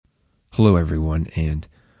Hello, everyone, and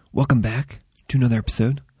welcome back to another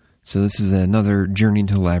episode. So this is another journey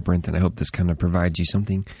into the labyrinth, and I hope this kind of provides you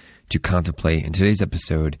something to contemplate. In today's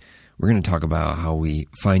episode, we're going to talk about how we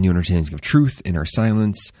find new understandings of truth in our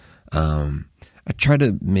silence. I try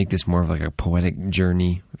to make this more of like a poetic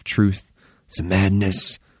journey of truth, some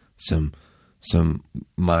madness, some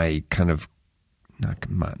my kind of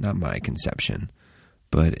not my conception,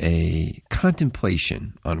 but a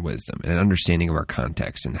contemplation on wisdom and an understanding of our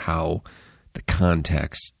context and how the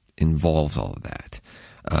context involves all of that.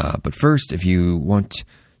 But first, if you want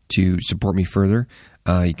to support me further,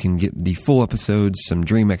 you can get the full episodes, some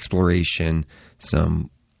dream exploration,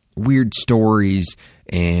 some weird stories,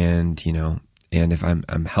 and if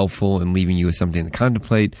I'm helpful in leaving you with something to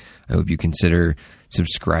contemplate, I hope you consider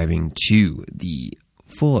subscribing to the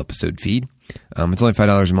full episode feed. It's only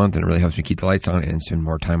 $5 a month, and it really helps me keep the lights on and spend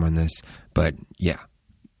more time on this. But yeah,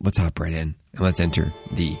 let's hop right in and let's enter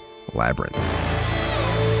the labyrinth.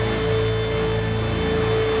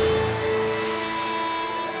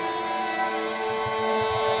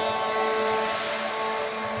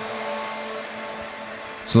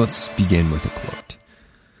 So let's begin with a quote.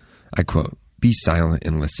 I quote, "Be silent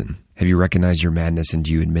and listen. Have you recognized your madness, and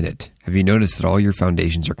do you admit it? Have you noticed that all your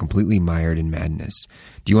foundations are completely mired in madness?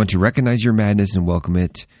 Do you want to recognize your madness and welcome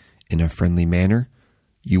it in a friendly manner?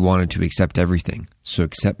 You wanted to accept everything, so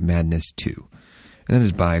accept madness too." And that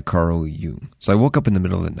is by Carl Jung. So I woke up in the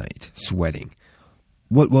middle of the night, sweating.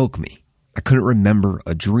 What woke me? I couldn't remember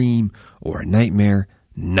a dream or a nightmare,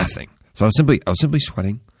 nothing. So I was simply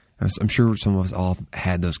sweating. I'm sure some of us all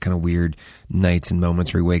had those kind of weird nights and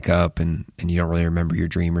moments where you wake up and you don't really remember your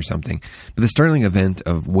dream or something. But the startling event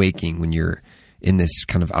of waking when you're in this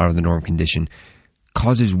kind of out of the norm condition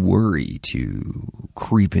causes worry to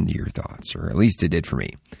creep into your thoughts, or at least it did for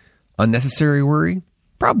me. Unnecessary worry?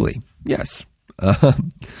 Probably, yes. But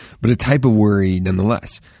a type of worry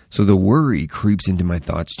nonetheless. So the worry creeps into my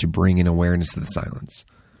thoughts to bring in awareness to the silence.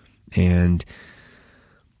 And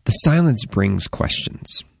the silence brings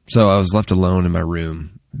questions. So I was left alone in my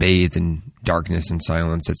room, bathed in darkness and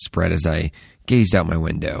silence that spread as I gazed out my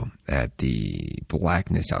window at the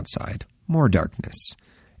blackness outside, more darkness.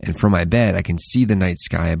 And from my bed, I can see the night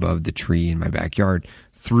sky above the tree in my backyard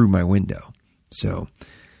through my window. So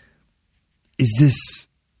is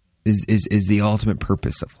the ultimate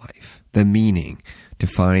purpose of life, the meaning, to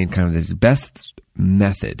find kind of this best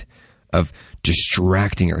method of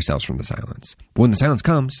distracting ourselves from the silence. But when the silence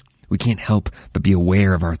comes, we can't help but be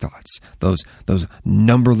aware of our thoughts, those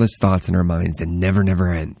numberless thoughts in our minds that never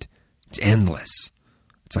end. It's endless.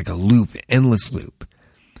 It's like a loop, endless loop.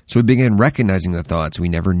 So we begin recognizing the thoughts we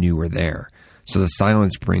never knew were there. So the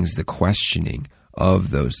silence brings the questioning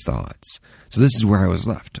of those thoughts. So this is where I was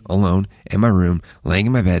left, alone in my room, laying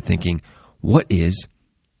in my bed thinking, what is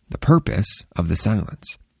the purpose of the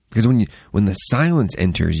silence? Because when the silence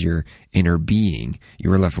enters your inner being,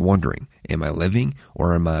 you are left wondering, am I living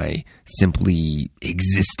or am I simply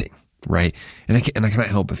existing, right? And I cannot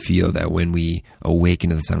help but feel that when we awaken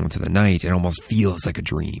to the silence of the night, it almost feels like a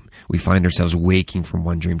dream. We find ourselves waking from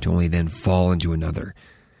one dream to only then fall into another.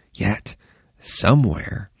 Yet,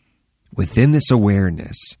 somewhere within this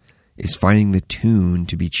awareness is finding the tune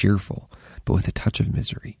to be cheerful, but with a touch of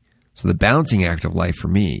misery. So the balancing act of life for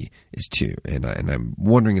me is and I'm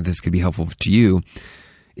wondering if this could be helpful to you,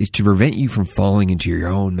 is to prevent you from falling into your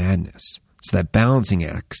own madness. So that balancing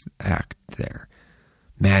act there,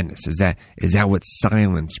 madness, is that what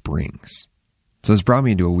silence brings? So this brought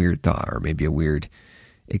me into a weird thought, or maybe a weird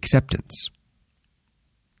acceptance.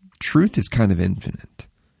 Truth is kind of infinite,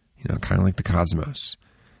 kind of like the cosmos.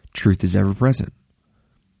 Truth is ever present.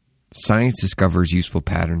 Science discovers useful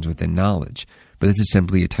patterns within knowledge, but this is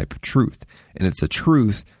simply a type of truth, and it's a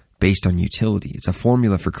truth based on utility. It's a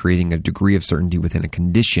formula for creating a degree of certainty within a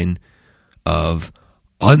condition of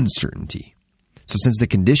uncertainty. So since the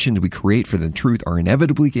conditions we create for the truth are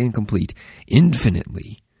inevitably incomplete,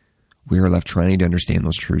 infinitely, we are left trying to understand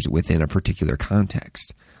those truths within a particular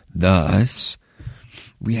context. Thus,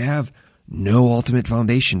 we have no ultimate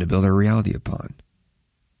foundation to build our reality upon.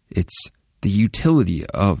 It's the utility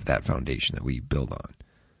of that foundation that we build on.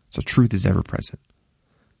 So truth is ever present.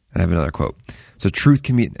 And I have another quote. So truth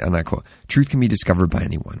can be, and I quote, "Truth can be discovered by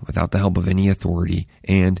anyone without the help of any authority,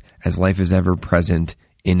 and as life is ever present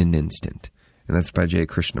in an instant." And that's by J.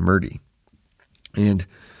 Krishnamurti. And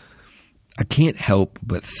I can't help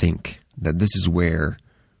but think that this is where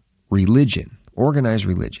religion, organized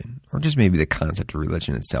religion, or just maybe the concept of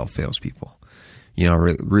religion itself fails people.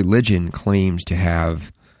 Religion claims to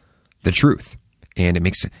have the truth, and it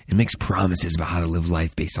makes promises about how to live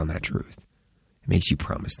life based on that truth. It makes you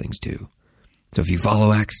promise things too. So if you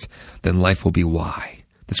follow X, then life will be Y.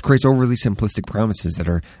 This creates overly simplistic promises that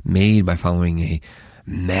are made by following a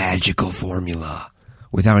magical formula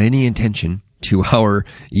without any attention to our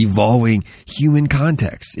evolving human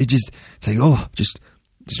context. It's like, just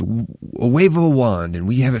a wave of a wand and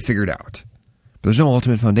we have it figured out. But there's no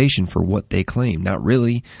ultimate foundation for what they claim. Not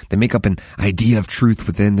really. They make up an idea of truth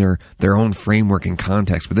within their own framework and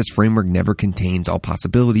context, but this framework never contains all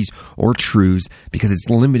possibilities or truths because it's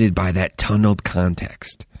limited by that tunneled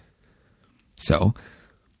context. So,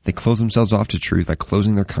 they close themselves off to truth by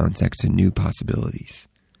closing their context to new possibilities.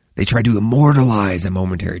 They try to immortalize a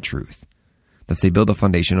momentary truth. Thus, they build a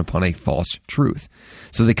foundation upon a false truth.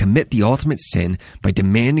 So they commit the ultimate sin by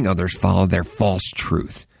demanding others follow their false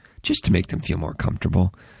truth, just to make them feel more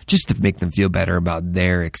comfortable, just to make them feel better about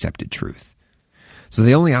their accepted truth. So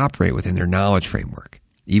they only operate within their knowledge framework,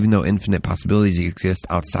 even though infinite possibilities exist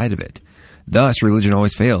outside of it. Thus, religion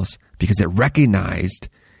always fails because it recognized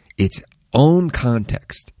its own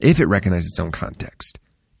context. If it recognized its own context,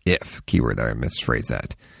 keyword there, I misphrased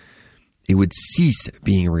that, it would cease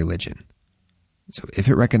being a religion. So if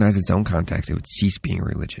it recognized its own context, it would cease being a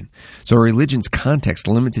religion. So a religion's context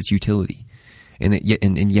limits its utility. And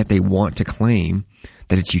yet they want to claim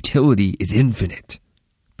that its utility is infinite,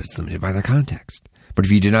 but it's limited by their context. But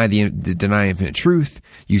if you deny infinite truth,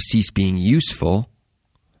 you cease being useful.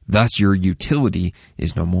 Thus, your utility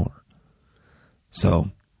is no more.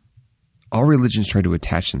 So, all religions try to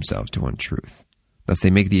attach themselves to one truth. Thus, they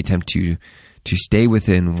make the attempt to stay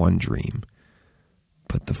within one dream.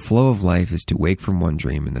 But the flow of life is to wake from one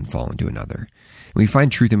dream and then fall into another. And we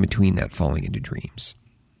find truth in between that falling into dreams.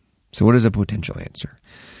 So what is a potential answer?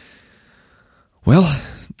 Well,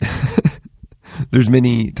 there's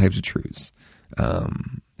many types of truths.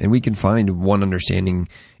 And we can find one understanding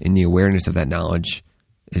in the awareness of that knowledge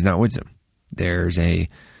is not wisdom. There's a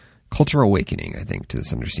cultural awakening, I think, to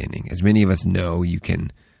this understanding. As many of us know, you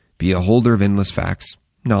can be a holder of endless facts,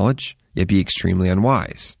 knowledge, yet be extremely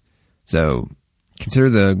unwise. So consider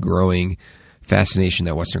the growing fascination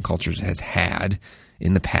that Western cultures has had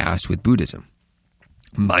in the past with Buddhism.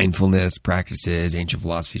 Mindfulness practices, ancient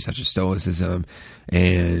philosophies such as Stoicism,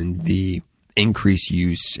 and the increased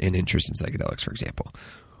use and interest in psychedelics, for example.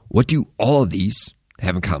 What do all of these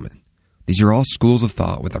have in common? These are all schools of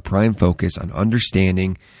thought with a prime focus on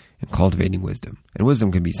understanding and cultivating wisdom. And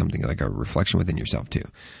wisdom can be something like a reflection within yourself too,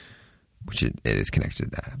 which it is connected to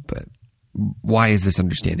that. But why is this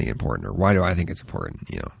understanding important, or why do I think it's important?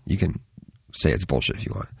 You can say it's bullshit if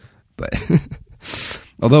you want, but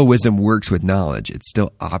although wisdom works with knowledge, it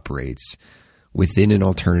still operates within an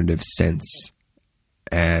alternative sense,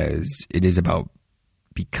 as it is about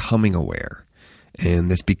becoming aware.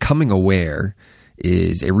 And this becoming aware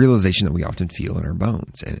is a realization that we often feel in our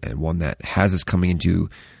bones, and one that has us coming into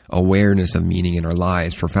awareness of meaning in our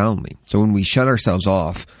lives profoundly. So when we shut ourselves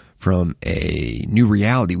off from a new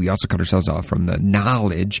reality, we also cut ourselves off from the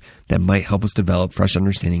knowledge that might help us develop fresh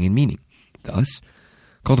understanding and meaning. Thus,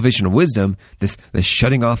 cultivation of wisdom, this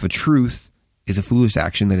shutting off of truth, is a foolish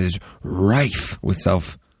action that is rife with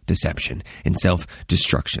self-deception and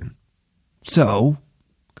self-destruction. So,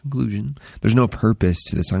 conclusion, there's no purpose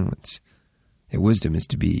to the silence. And wisdom is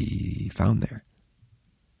to be found there.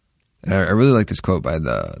 And I really like this quote by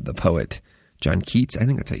the poet John Keats. I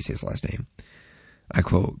think that's how you say his last name. I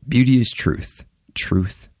quote, "Beauty is truth,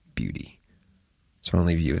 truth, beauty." So I'll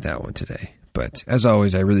leave you with that one today. But as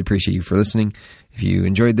always, I really appreciate you for listening. If you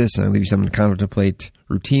enjoyed this and I leave you something to contemplate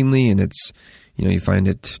routinely, and it's, you find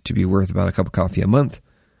it to be worth about a cup of coffee a month,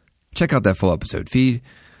 check out that full episode feed.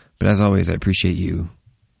 But as always, I appreciate you.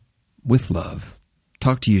 With love.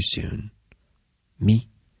 Talk to you soon. Me.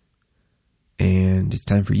 And it's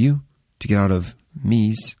time for you to get out of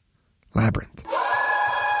me's labyrinth.